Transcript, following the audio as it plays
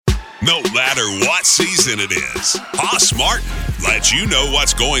No matter what season it is, Hoss Martin lets you know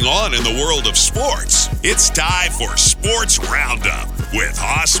what's going on in the world of sports. It's time for Sports Roundup with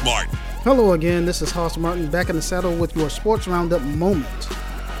Hoss Martin. Hello again, this is Hoss Martin back in the saddle with your Sports Roundup moment.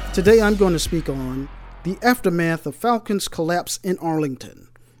 Today I'm going to speak on the aftermath of Falcons' collapse in Arlington,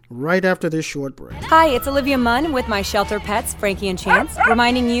 right after this short break. Hi, it's Olivia Munn with my shelter pets, Frankie and Chance,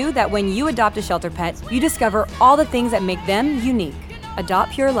 reminding you that when you adopt a shelter pet, you discover all the things that make them unique.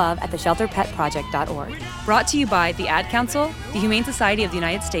 Adopt pure love at theshelterpetproject.org. Brought to you by the Ad Council, the Humane Society of the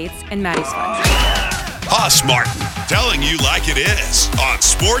United States, and Maddie's Fund. Hoss Martin, telling you like it is on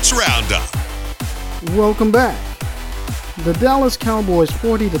Sports Roundup. Welcome back. The Dallas Cowboys'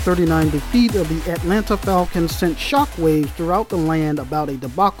 40-39 defeat of the Atlanta Falcons sent shockwaves throughout the land about a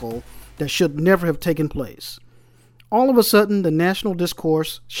debacle that should never have taken place. All of a sudden, the national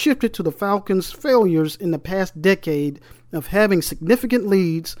discourse shifted to the Falcons' failures in the past decade of having significant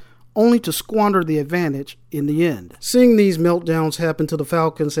leads only to squander the advantage in the end. Seeing these meltdowns happen to the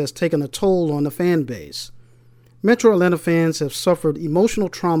Falcons has taken a toll on the fan base. Metro Atlanta fans have suffered emotional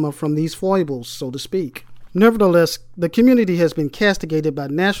trauma from these foibles, so to speak. Nevertheless, the community has been castigated by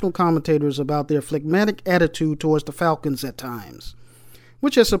national commentators about their phlegmatic attitude towards the Falcons at times,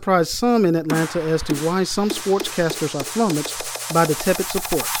 which has surprised some in Atlanta as to why some sportscasters are flummoxed by the tepid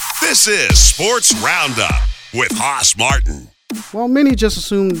support. This is Sports Roundup with Hoss Martin. While many just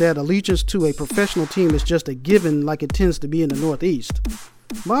assume that allegiance to a professional team is just a given like it tends to be in the Northeast,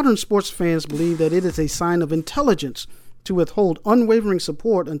 modern sports fans believe that it is a sign of intelligence to withhold unwavering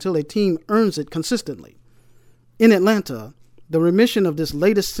support until a team earns it consistently. In Atlanta, the remission of this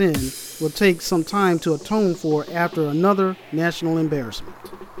latest sin will take some time to atone for after another national embarrassment.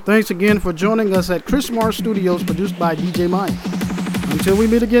 Thanks again for joining us at Chris Mars Studios, produced by DJ Mike. Until we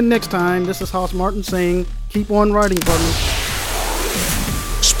meet again next time, this is Hoss Martin saying, keep on riding, partners.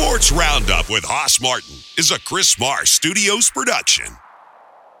 Sports Roundup with Hoss Martin is a Chris Mars Studios production.